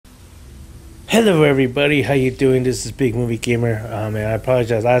Hello everybody, how you doing? This is Big Movie Gamer. And I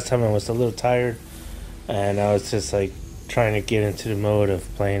apologize. Last time I was a little tired, and I was just like trying to get into the mode of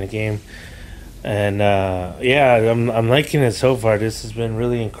playing a game. And yeah, I'm liking it so far. This has been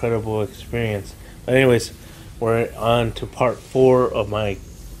really incredible experience. But anyways, we're on to part 4 of my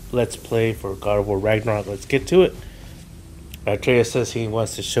Let's Play for God of War Ragnarok. Let's get to it. Atreus says he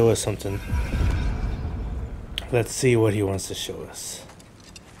wants to show us something. Let's see what he wants to show us.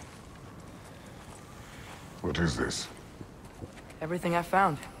 What is this? Everything I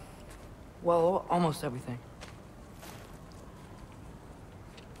found. Well, almost everything.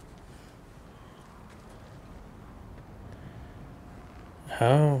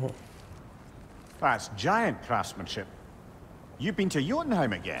 How? That's giant craftsmanship. You've been to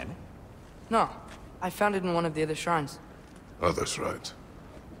Jotunheim again? No, I found it in one of the other shrines. Other shrines.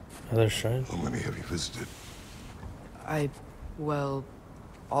 Other shrines? How many have you visited? Well,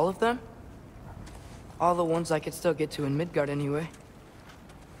 all of them? All the ones I could still get to in Midgard anyway.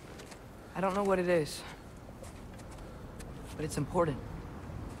 I don't know what it is, but it's important.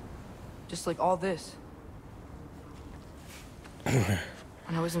 Just like all this. When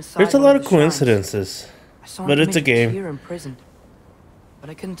I was inside, there's a one lot of of the shrines, coincidences, I saw but an it's a image of game. Tyr imprisoned,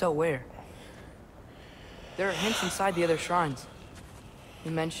 but I couldn't tell where. There are hints inside the other shrines. They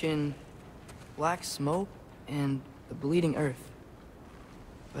mention black smoke and the bleeding earth.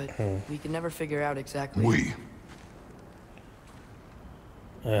 But we could never figure out exactly.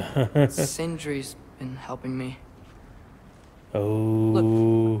 Sindri's been helping me. Oh.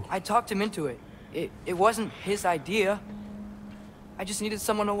 Look, I talked him into it. It wasn't his idea. I just needed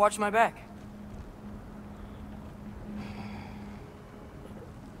someone to watch my back.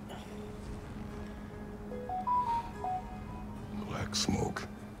 Black smoke.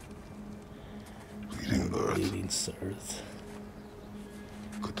 Bleeding earth. Bleeding earth.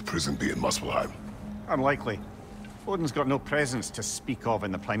 Could the prison be in Muspelheim? Unlikely. Odin's got no presence to speak of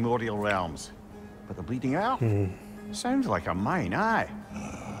in the primordial realms. But the Bleeding Earth? Sounds like a mine, aye.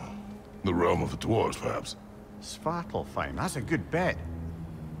 The realm of the dwarves, perhaps? Svartalfheim, that's a good bet.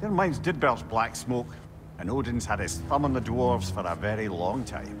 Their mines did belch black smoke, and Odin's had his thumb on the dwarves for a very long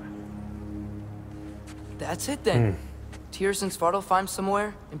time. That's it then. Tyr's in Svartalfheim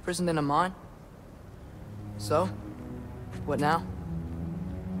somewhere, imprisoned in a mine. So, what now?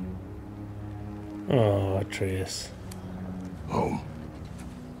 Oh, Atreus. Home.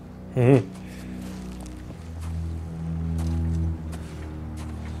 Man,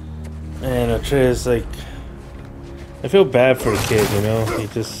 Atreus, like, I feel bad for the kid, you know? He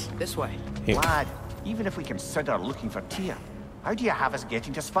just... This way. Lad, even if we consider looking for Tyr, how do you have us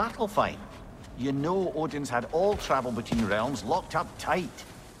getting to Svartalfheim? You know Odin's had all travel between realms locked up tight.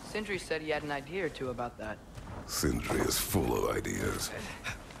 Sindri said he had an idea or two about that. Sindri is full of ideas.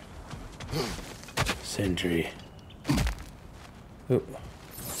 Sindri. Ooh.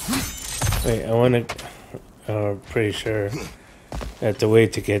 Wait, I want to... I'm pretty sure that the way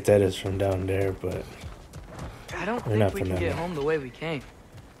to get that is from down there, but... I don't We're not think we can for get nothing. home the way we came.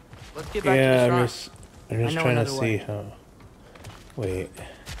 Let's get back Yeah, to the I'm shrine. just know trying to another see way. how... Wait.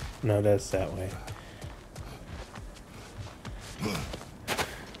 No, that's that way.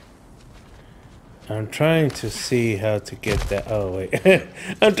 I'm trying to see how to get that... Oh, wait.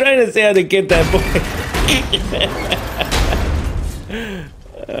 I'm trying to see how to get that boy.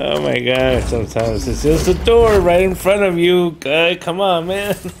 Oh my god, sometimes it's just a door right in front of you. Come on,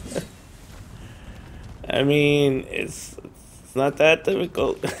 man. I mean, it's not that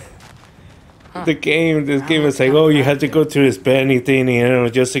difficult. This game is like, oh, you have to go through this bendy thing, you know,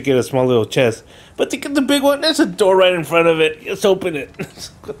 just to get a small little chest. But to get the big one, there's a door right in front of it. Just open it.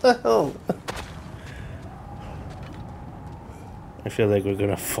 What the hell? I feel like we're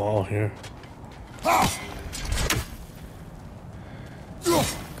gonna fall here.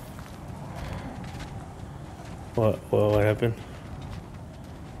 What happened?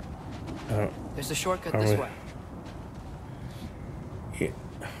 There's a shortcut Are this we- way. Yeah.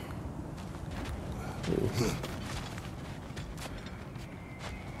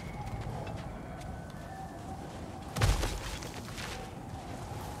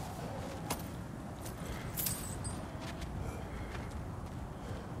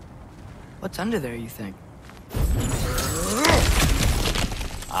 What's under there, you think?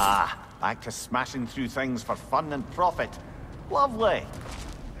 Ah, back to smashing through things for fun and profit. Lovely.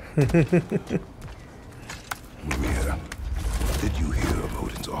 Mimir, did you hear of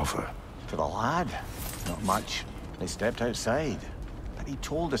Odin's offer? To the lad? Not much. They stepped outside. But he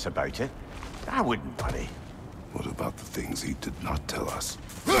told us about it. I wouldn't worry. What about the things he did not tell us?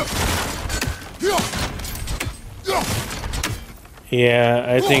 Yeah,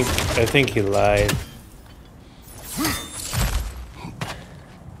 I think he lied.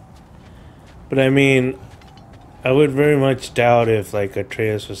 But I mean, I would very much doubt if like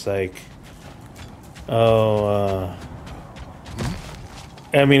Atreus was like, oh,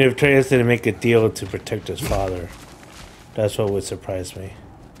 I mean, if Atreus didn't make a deal to protect his father, that's what would surprise me.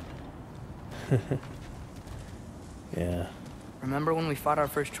 Yeah. Remember when we fought our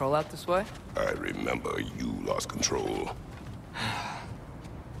first troll out this way? I remember you lost control.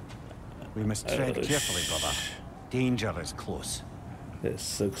 We must tread carefully, brother. Danger is close.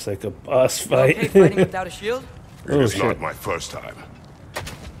 This looks like a boss You okay fight. fighting without a shield? It is not my first time.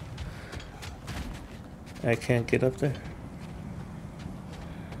 I can't get up there.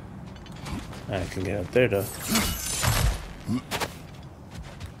 I can get up there though.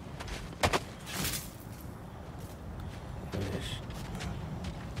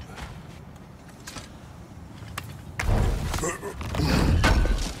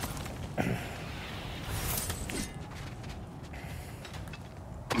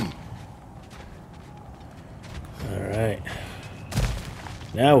 Alright.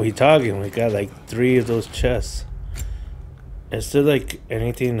 Now we talking. We got like 3 of those chests. Is there like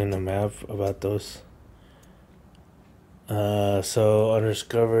anything in the map about those? So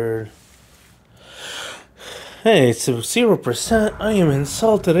undiscovered. Hey, it's a 0%. I am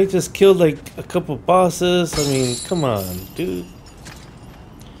insulted. I just killed like a couple bosses. I mean, come on, dude.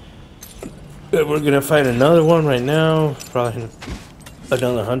 We're gonna fight another one right now. Probably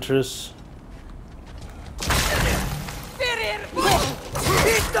another huntress.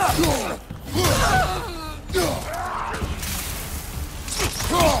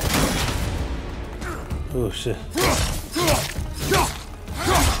 Oh shit.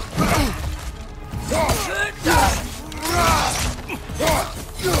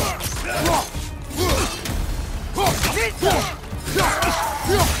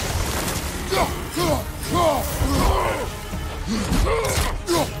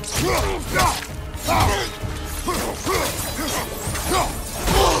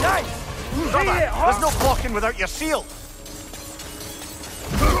 Brother, there's no blocking without your shield.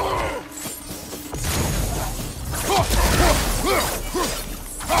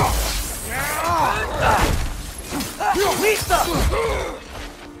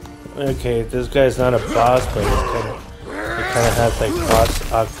 Okay, this guy's not a boss, but he kind of has like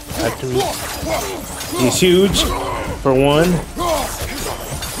boss attributes. He's huge, for one.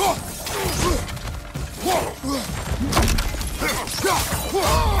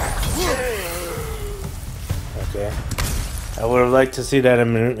 Okay, I would have liked to see that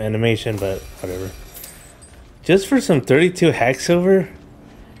animation, but whatever. Just for some 32 hack silver?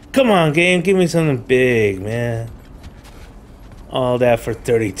 Come on, game, give me something big, man. All that for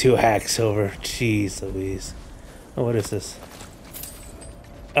 32 hack silver. Jeez Louise. Oh, what is this?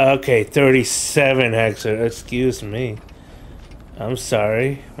 Okay, 37 hack silver. Excuse me. I'm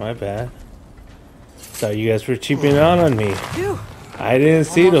sorry. My bad. Thought you guys were cheaping out on me. I didn't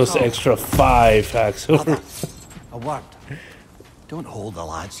see those extra 5 hack silver. A word. Don't hold the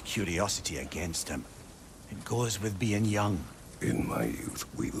lad's curiosity against him. It goes with being young. In my youth,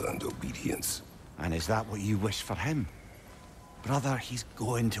 we learned obedience. And is that what you wish for him? Brother, he's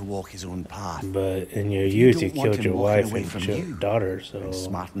going to walk his own path. But in your If youth, you don't want killed him your walking wife away and from your you, daughter, so... then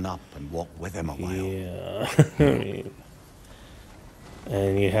smarten up and walk with him a while. Yeah. I mean,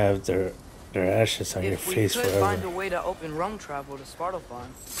 and you have their ashes on your face If we could find a forever. way to open rum travel to Svartalfheim,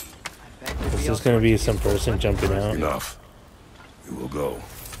 I bet there'd Is be this all gonna sorts be of some useful person weapons. jumping out? Enough. We will go.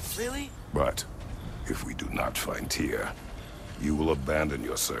 Really? But if we do not find Tyr, you will abandon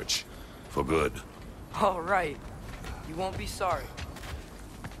your search. For good. All right. You won't be sorry.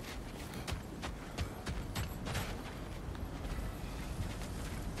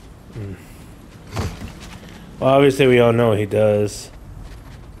 Well, obviously we all know he does.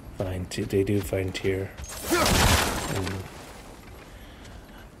 They do find Tyr.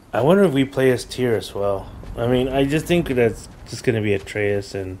 I wonder if we play as Tyr as well. I mean, I just think that's just gonna be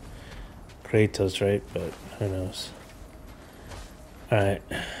Atreus and Kratos, right? But who knows? All right.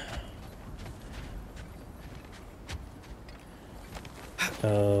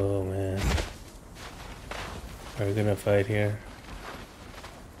 Oh man, are we gonna fight here?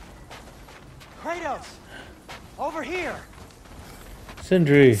 Kratos! Over here!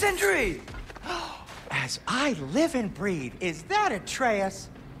 Sindri. Sindri! As I live and breathe, is that Atreus?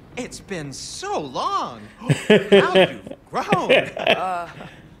 It's been so long. How you've grown.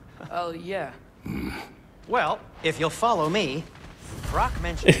 Oh, yeah. Well, if you'll follow me, Brock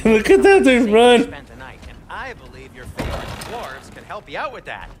mentioned Look at that, they Saint run. spent the night, and I believe your favorite dwarves can help you out with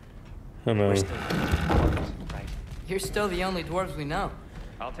that. Oh no. We're still right? You're still the only dwarves we know.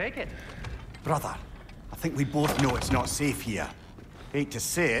 I'll take it. Brother, I think we both know it's not safe here. Hate to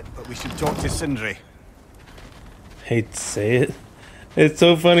say it, but we should talk to Sindri. Hate to say it. It's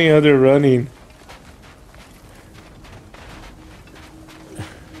so funny how they're running.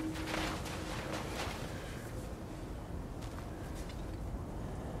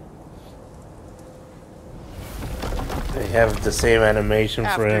 They have the same animation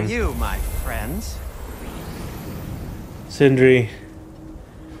for After him. you, my friends. Sindri,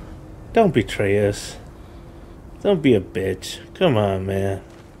 don't betray us. Don't be a bitch. Come on, man.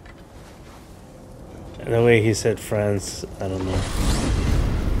 And the way he said friends, I don't know.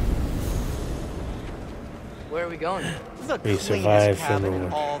 Where are we going? The We cleanest survived cabin in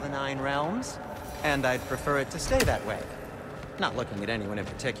Finland. all the 9 realms. And I'd prefer it to stay that way. Not looking at anyone in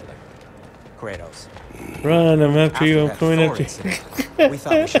particular. Kratos. Run, I'm after you, I'm that coming Thor after you. incident, we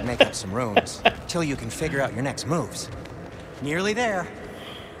thought we should make up some runes. Till you can figure out your next moves. Nearly there.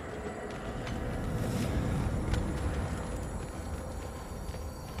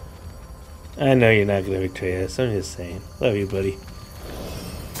 I know you're not gonna betray us, I'm just saying. Love you, buddy.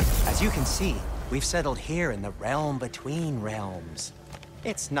 As you can see, we've settled here in the realm between realms.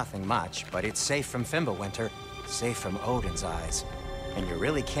 It's nothing much, but it's safe from Fimbulwinter, safe from Odin's eyes. And you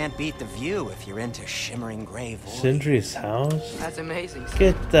really can't beat the view if you're into shimmering gray void. Sindri's house? That's amazing. Sam.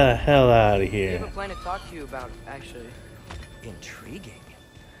 Get the hell out of We here. have a plan to talk to you about, actually. Intriguing.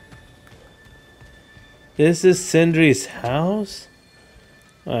 This is Sindri's house?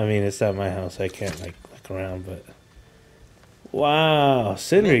 Well, I mean, it's not my house. I can't, like, look around, but... Wow,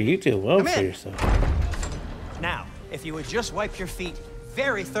 Sindri, you do well Come for in. yourself. Now, if you would just wipe your feet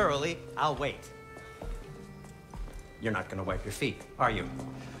very thoroughly, I'll wait. You're not gonna wipe your feet, are you?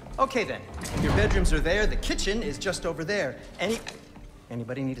 Okay then. Your bedrooms are there, the kitchen is just over there.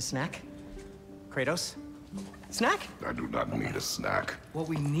 Anybody need a snack? Kratos? Snack? I do not need a snack. What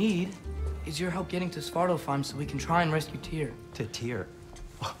we need is your help getting to Svartalfheim so we can try and rescue Tyr. To Tyr.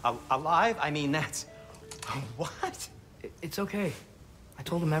 Alive? I mean, that's... What? It's okay. I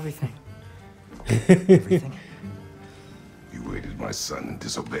told him everything. Everything? You aided my son in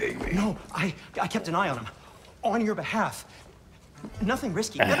disobeying me. No, I kept an eye on him. On your behalf. Nothing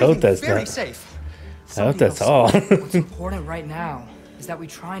risky. I hope Everything that's very not- safe. I hope that's all. What's important right now is that we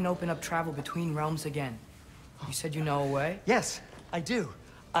try and open up travel between realms again. You said you know a way? Yes, I do.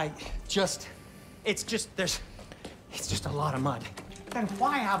 It's just a lot of mud. Then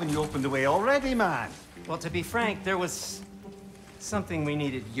why haven't you opened the way already, man? Well, to be frank, there was something we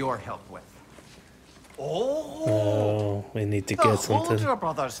needed your help with. Oh, we need to The get something. Holder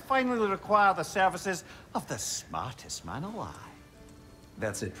brothers finally require the services of the smartest man alive.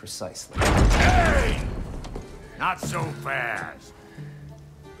 That's it precisely. Hey! Not so fast.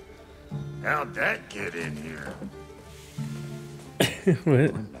 How'd that get in here?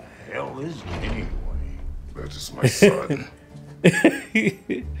 What? Hell is it anyway? That is my son. Well,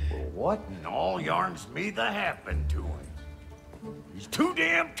 what in all yarns me that happened to him? He's too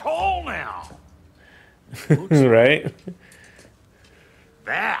damn tall now. Right?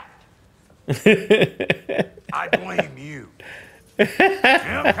 That. I blame you.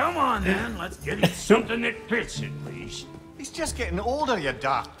 Now, come on then. Let's get him something that fits at least. He's just getting older, you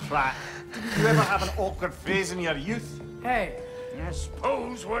dark prat. Didn't you ever have an awkward phase in your youth? Hey, I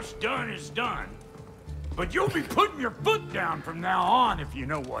suppose what's done is done. But you'll be putting your foot down from now on if you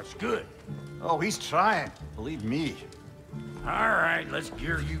know what's good. Oh, he's trying. Believe me. All right, let's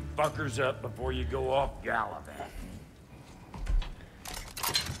gear you fuckers up before you go off gallivanting.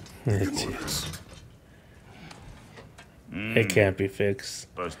 You know this. It can't be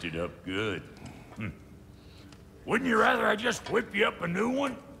fixed. Busted up good. Wouldn't you rather I just whip you up a new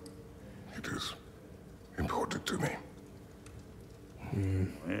one? It is important to me.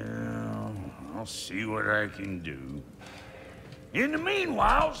 Well, I'll see what I can do. In the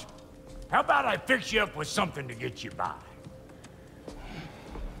meanwhile, how about I fix you up with something to get you by?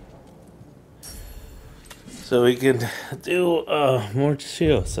 So we can do more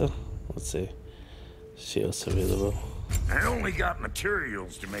shields. So let's see. Shields available. I only got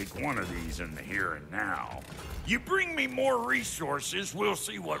materials to make one of these in the here and now. You bring me more resources, we'll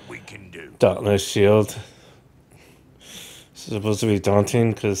see what we can do. Dauntless shield. This is supposed to be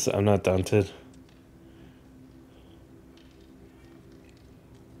daunting because I'm not daunted.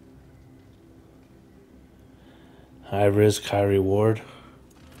 High risk, high reward.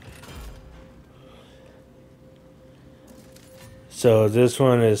 So this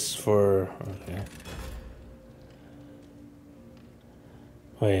one is for, okay.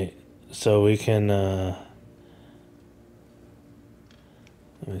 Wait, so we can, let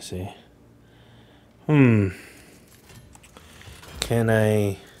me see. Can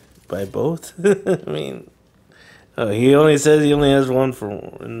I buy both? I mean, oh, he only says he only has one for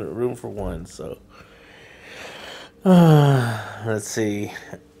in the room for one. So let's see.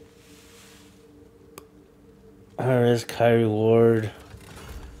 Risk high reward.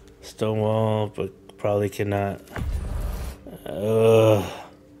 Stonewall, but probably cannot. Oh,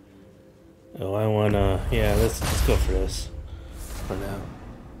 I wanna. Yeah, let's go for this for now.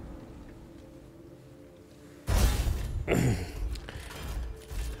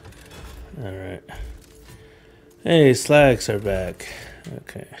 All right. Hey, slacks are back.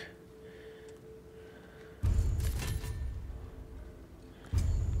 Okay.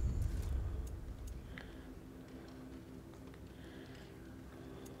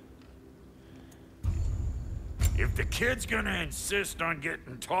 If the kid's gonna insist on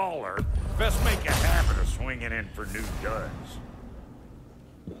getting taller, best make a habit of swinging in for new duds.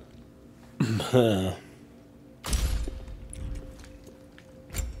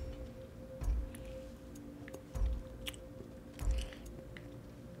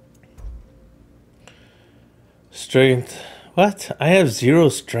 Strength. What? I have 0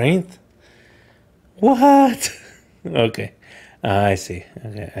 strength? What? Okay. I see.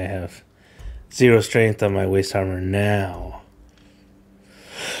 Okay, I have 0 strength on my waist armor now.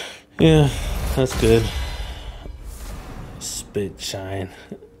 Yeah, that's good. Spit shine.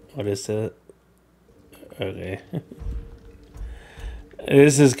 What is that? Okay.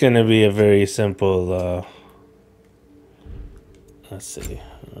 This is gonna be a very simple, let's see.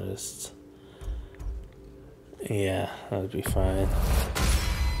 Just, yeah, that'll be fine.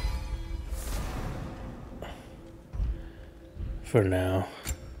 For now.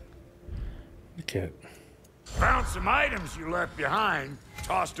 Okay. Found some items you left behind,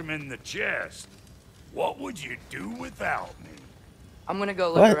 tossed them in the chest. What would you do without me? I'm gonna go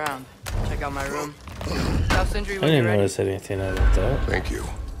look What? around. Check out my room. Now, Sindri, I when you're didn't ready. notice anything out of that. Thank you.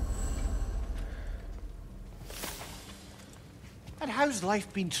 And how's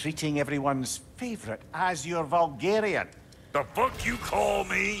life been treating everyone's favorite Azure Vulgarian? The fuck you call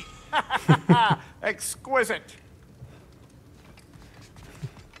me? Exquisite.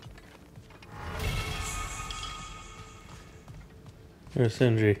 Where's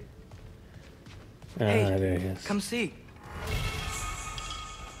Sindri? Ah, Hey, there he is. come see.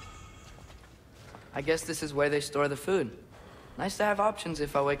 I guess this is where they store the food. Nice to have options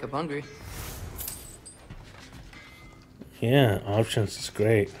if I wake up hungry. Yeah, options is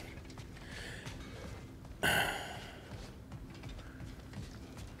great.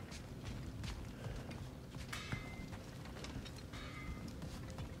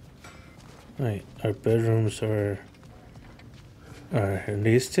 Wait, our bedrooms are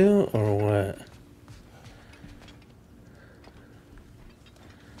these two or what?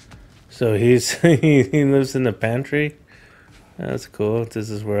 So he's he lives in the pantry. That's cool. This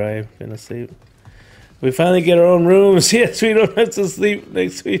is where I'm gonna sleep. We finally get our own rooms. Yes, we don't have to sleep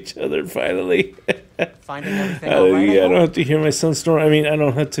next to each other. Finally. Finding everything all right, Yeah, I I don't hope? have to hear my son snore. I mean, I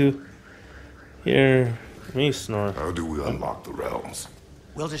don't have to hear me snore. How do we unlock the realms?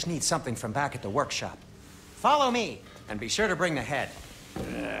 We'll just need something from back at the workshop. Follow me, and be sure to bring the head.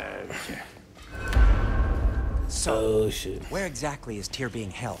 So, Oh shit. where exactly is Tyr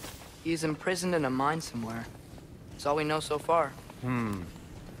being held? He's imprisoned in a mine somewhere. That's all we know so far.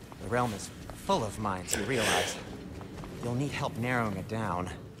 The realm is full of mines, you realize. You'll need help narrowing it down.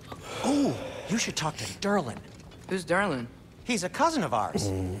 Oh, you should talk to Derlin. Who's Darlin? He's a cousin of ours,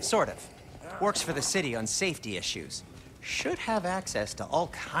 sort of. Works for the city on safety issues. Should have access to all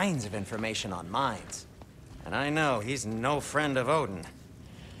kinds of information on mines. And I know he's no friend of Odin.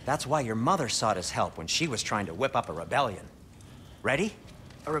 That's why your mother sought his help when she was trying to whip up a rebellion. Ready?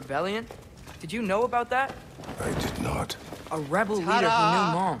 A rebellion? Did you know about that? I did not. A rebel leader who knew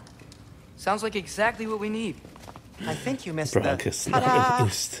Mom. Sounds like exactly what we need. I think you missed Brock the... is not Ta-da!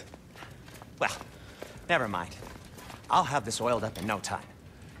 released. Well, never mind. I'll have this oiled up in no time.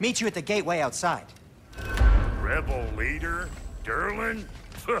 Meet you at the gateway outside. Rebel leader? Derlin?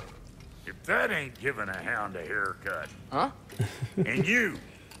 If that ain't giving a hound a haircut. Huh? And you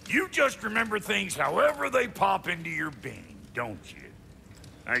just remember things however they pop into your being, don't you?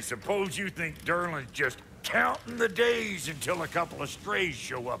 I suppose you think Derlin's just counting the days until a couple of strays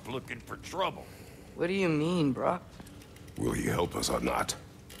show up looking for trouble. What do you mean, Brock? Will he help us or not?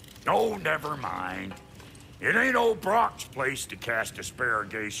 Oh, never mind. It ain't old Brock's place to cast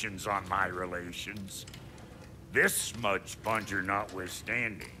asparagations on my relations. This smudge sponger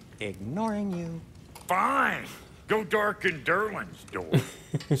notwithstanding. Ignoring you. Fine. Go darken Derlin's door.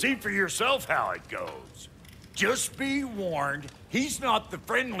 See for yourself how it goes. Just be warned, he's not the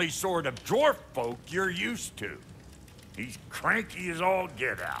friendly sort of dwarf folk you're used to. He's cranky as all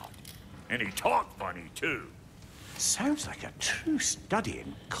get out. And he talked funny, too. Sounds like a true study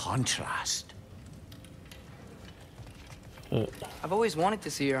in contrast. I've always wanted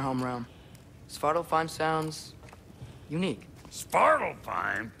to see your home realm. Svartalfheim sounds unique.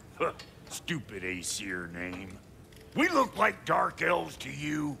 Svartalfheim? Huh, stupid Aesir name. We look like dark elves to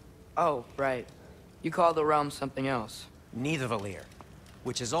you. Oh, right. You call the realm something else. Nidavellir,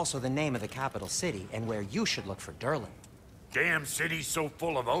 which is also the name of the capital city and where you should look for Durlin. Damn city's so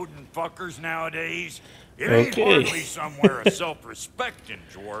full of Odin fuckers nowadays. It ain't hardly somewhere a self-respecting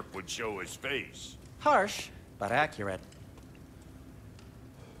dwarf would show his face. Harsh, but accurate.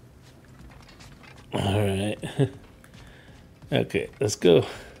 Alright. Okay, let's go.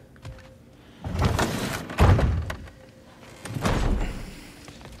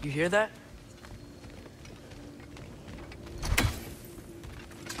 You hear that?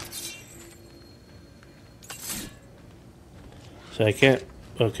 So I can't...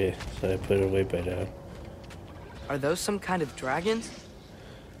 Okay, so I put it way by down. Are those some kind of dragons?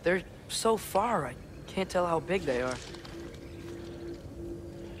 They're so far, I can't tell how big they are.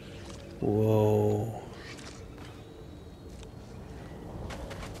 Whoa.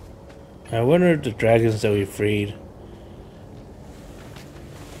 I wonder if the dragons that we freed...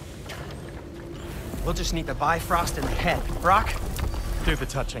 We'll just need the Bifrost in the head. Brock, do the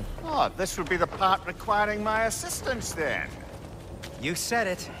touching. Oh, this would be the part requiring my assistance then. You said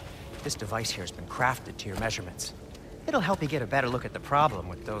it. This device here has been crafted to your measurements. It'll help you get a better look at the problem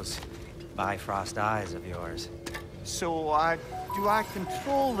with those Bifrost eyes of yours. So, do I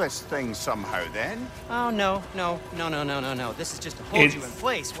control this thing somehow then? Oh, no. This is just to hold you in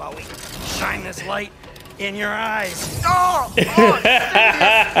place while we shine this light in your eyes. Oh! Oh, you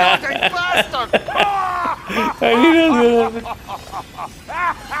bastard!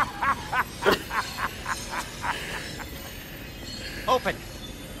 Open!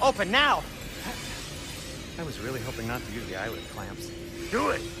 Open now! I was really hoping not to use the eyelid clamps. Do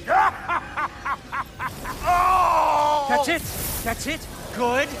it. Oh! That's it! That's it!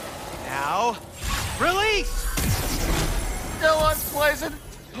 Good! Now, release! Still unpleasant.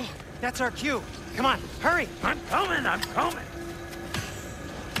 That's our cue. Come on, hurry! I'm coming.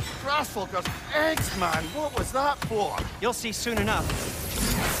 Grassfuckers, eggs, man. What was that for? You'll see soon enough.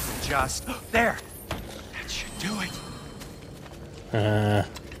 Just there. That should do it.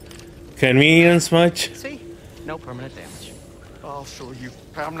 Convenience much? See? No permanent damage. I'll show you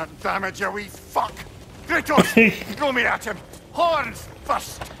permanent damage, you wee fuck. Kratos, throw me at him. Horns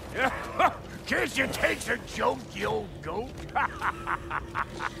first. Can't you take a joke, you old goat?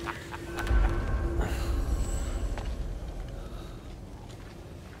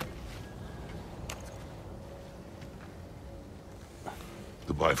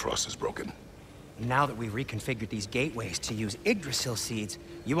 The Bifrost is broken. Now that we've reconfigured these gateways to use Yggdrasil seeds,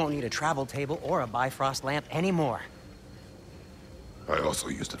 you won't need a travel table or a Bifrost lamp anymore. I also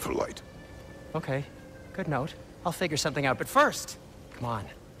used it for light. Okay, good note. I'll figure something out, but first, come on.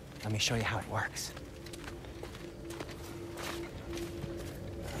 Let me show you how it works.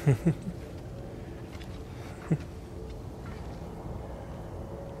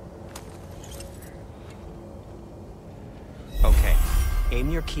 Okay, aim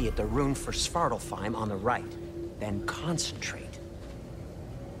your key at the rune for Svartalfheim on the right, then concentrate.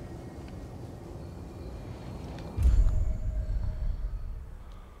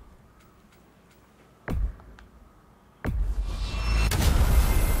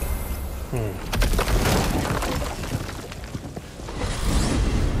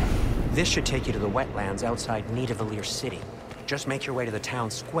 This should take you to the wetlands outside Nidavellir City. Just make your way to the town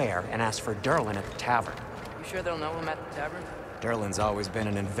square and ask for Durlin at the tavern. You sure they'll know him at the tavern? Durlin's always been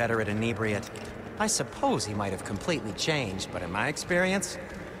an inveterate inebriate. I suppose he might have completely changed, but in my experience,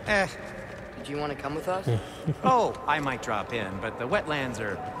 Did you want to come with us? Oh, I might drop in, but the wetlands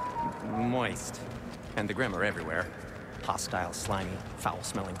are moist. And the Grim are everywhere. Hostile, slimy,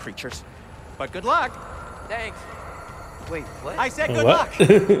 foul-smelling creatures. But good luck! Thanks. Wait, what? I said good What?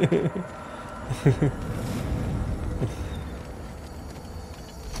 luck!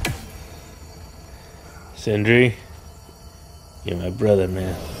 Sindri, you're my brother,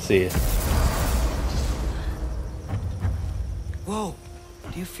 man. See ya. Whoa,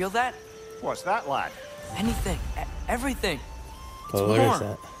 do you feel that? What's that, lad? Anything, everything. It's Oh, where warm. is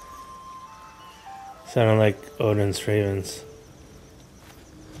that? Sounded like Odin's ravens.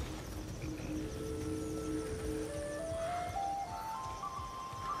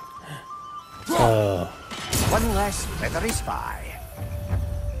 Oh, One less feathery spy.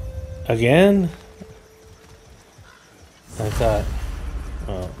 again? I thought.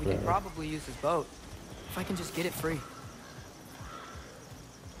 Oh, We could whatever. probably use his boat. If I can just get it free.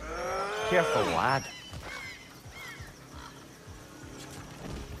 Careful, lad.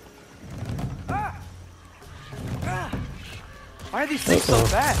 Why are these things so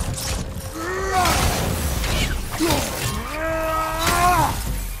fast?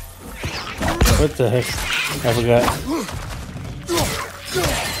 What the heck? I forgot.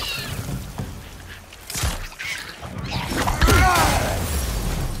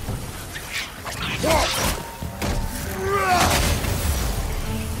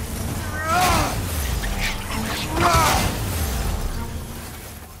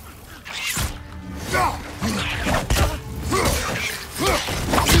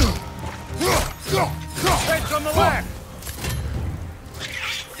 Heads on the left!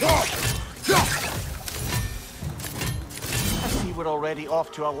 I see we're already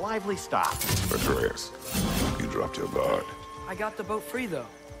off to a lively start. Atreus, you dropped your guard. I got the boat free, though.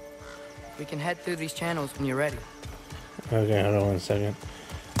 We can head through these channels when you're ready. Okay, hold on 1 second.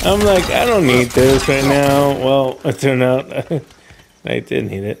 I'm like, I don't need this right now. Well, it turned out I did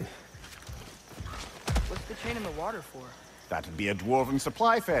need it. What's the chain in the water for? That'd be a dwarven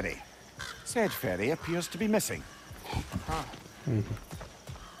supply ferry. Said ferry appears to be missing. Huh.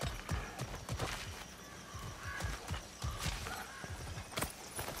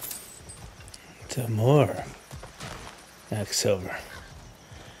 Some more Hacksilver.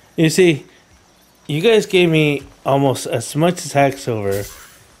 You see, you guys gave me almost as much as Hacksilver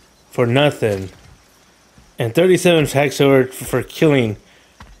for nothing, and 37 Hacksilver for killing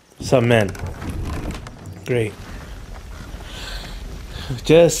some men. Great.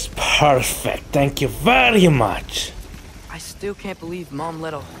 Just perfect. Thank you very much. I still can't believe Mom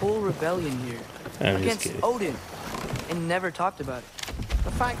led a whole rebellion here I'm just against kidding. Odin and never talked about it.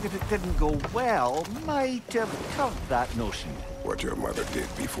 The fact that it didn't go well might have covered that notion. What your mother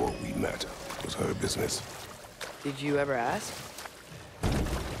did before we met was her business. Did you ever ask?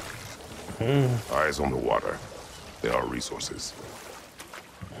 Eyes on the water. There are resources.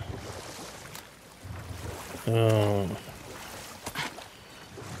 Oh.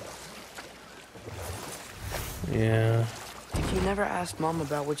 Yeah. If you never asked Mom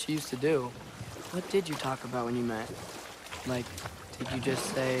about what she used to do, what did you talk about when you met? Like, did you just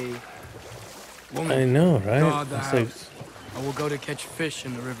say, "Woman, I know, right? guard the It's like, house. I will go to catch fish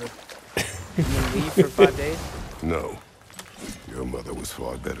in the river," and then leave for 5 days? No. Your mother was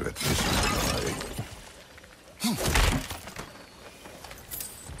far better at fishing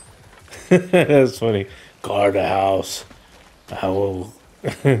than I. that's funny. Guard the house. I will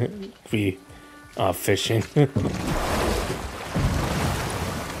be fishing.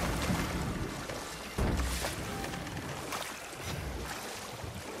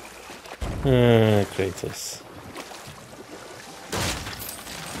 Kratos.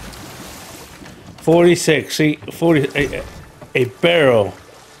 46. See, 40. A barrel.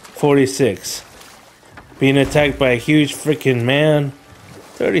 46. Being attacked by a huge freaking man.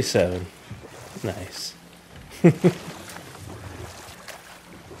 37. Nice.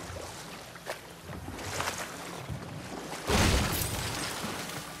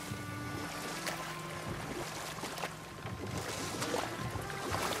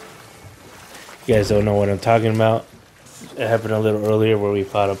 You guys don't know what I'm talking about. It happened a little earlier where we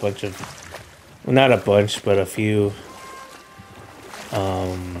fought a bunch of, well, not a bunch, but a few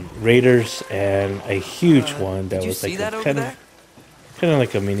raiders and a huge one that Did you was see like that a over kind there? of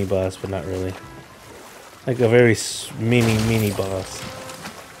like a mini boss, but not really. Like a very mini boss.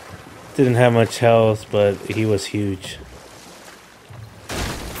 Didn't have much health, but he was huge.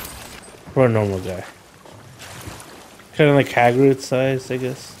 For a normal guy. Kind of like Hagrid size, I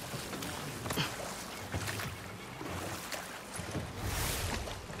guess.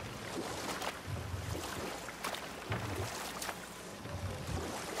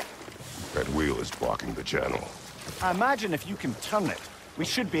 That wheel is blocking the channel. I imagine if you can turn it, we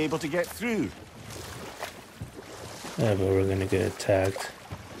should be able to get through. Yeah, but we're gonna get attacked.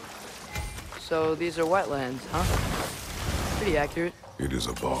 So these are wetlands, huh? Pretty accurate. It is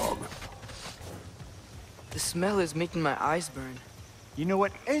a bog. The smell is making my eyes burn. You know,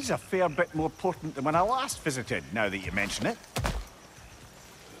 it is a fair bit more potent than when I last visited, now that you mention it.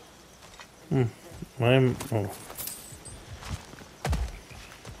 Oh.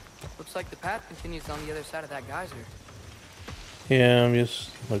 Looks like the path continues on the other side of that geyser. Yeah, I'm just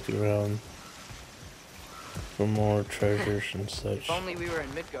looking around for more treasures and such. If only we were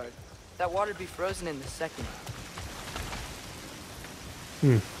in Midgard. That water'd be frozen in a second.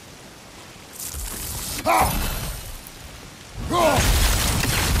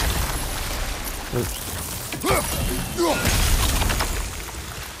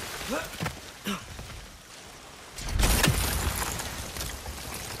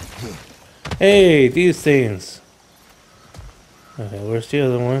 Hey, these things. Okay, where's the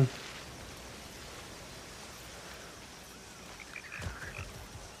other one?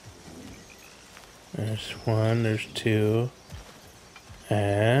 There's one, there's two,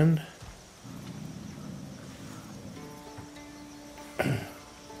 and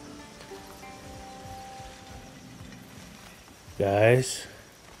guys.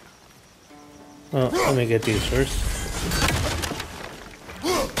 Well, let me get these first.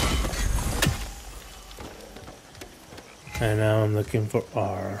 And now I'm looking for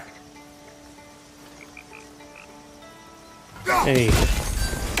R. Hey,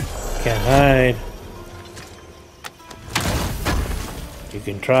 can't hide. You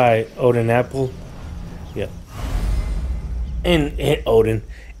can try Odin apple. Yep. Odin.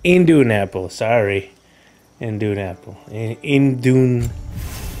 Indune apple. Sorry. Indune apple. Indune.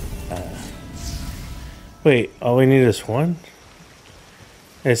 Wait, all we need is one?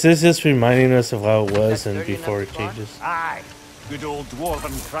 Is this just reminding us of how it was and before it changes? Aye. Good old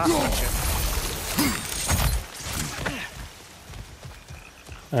dwarven craftsmanship.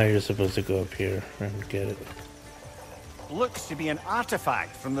 Oh, you're supposed to go up here and get it. Looks to be an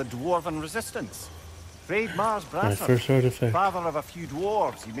artifact from the dwarven resistance. Mars My Brasser, first artifact. father of a few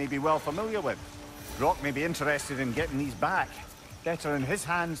dwarves you may be well familiar with. Brock may be interested in getting these back. Better in his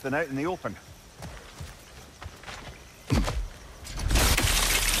hands than out in the open.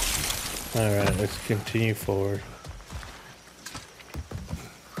 Alright, let's continue forward.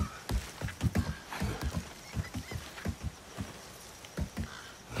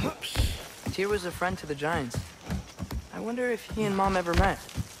 Oops. Tyr was a friend to the Giants. I wonder if he and Mom ever met.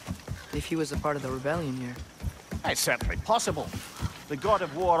 If he was a part of the rebellion here. It's certainly possible. The god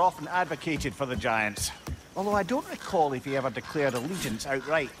of war often advocated for the Giants. Although I don't recall if he ever declared allegiance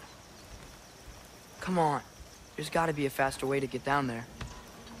outright. Come on. There's gotta be a faster way to get down there.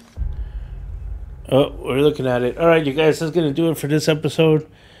 Oh, we're looking at it. Alright, you guys, that's going to do it for this episode.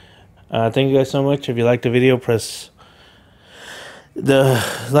 Thank you guys so much. If you liked the video, press the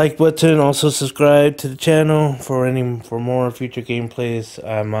like button. Also subscribe to the channel for more future gameplays.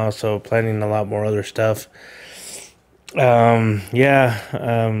 I'm also planning a lot more other stuff. I'm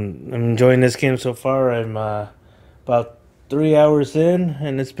enjoying this game so far. I'm about 3 hours in,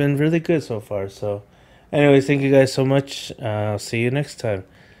 and it's been really good so far. So anyways, thank you guys so much. I'll see you next time.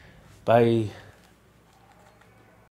 Bye.